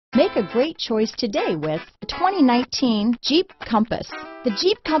Make a great choice today with the 2019 Jeep Compass. The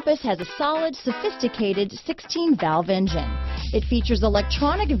Jeep Compass has a solid, sophisticated 16-valve engine. It features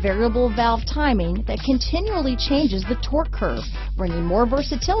electronic variable valve timing that continually changes the torque curve, bringing more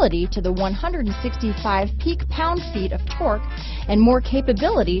versatility to the 165 peak pound-feet of torque and more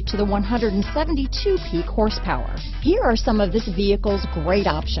capability to the 172 peak horsepower. Here are some of this vehicle's great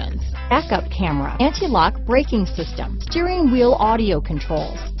options: backup camera, anti-lock braking system, steering wheel audio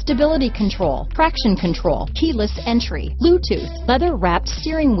controls, stability control, traction control, keyless entry, Bluetooth, leather-wrapped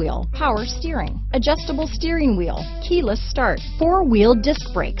steering wheel, power steering, adjustable steering wheel, keyless start, four-wheel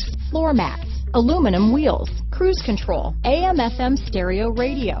disc brakes, floor mats, aluminum wheels, cruise control, AM/FM stereo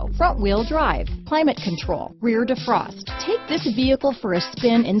radio, front-wheel drive, climate control, rear defrost. Take this vehicle for a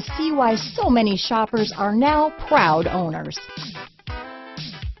spin and see why so many shoppers are now proud owners.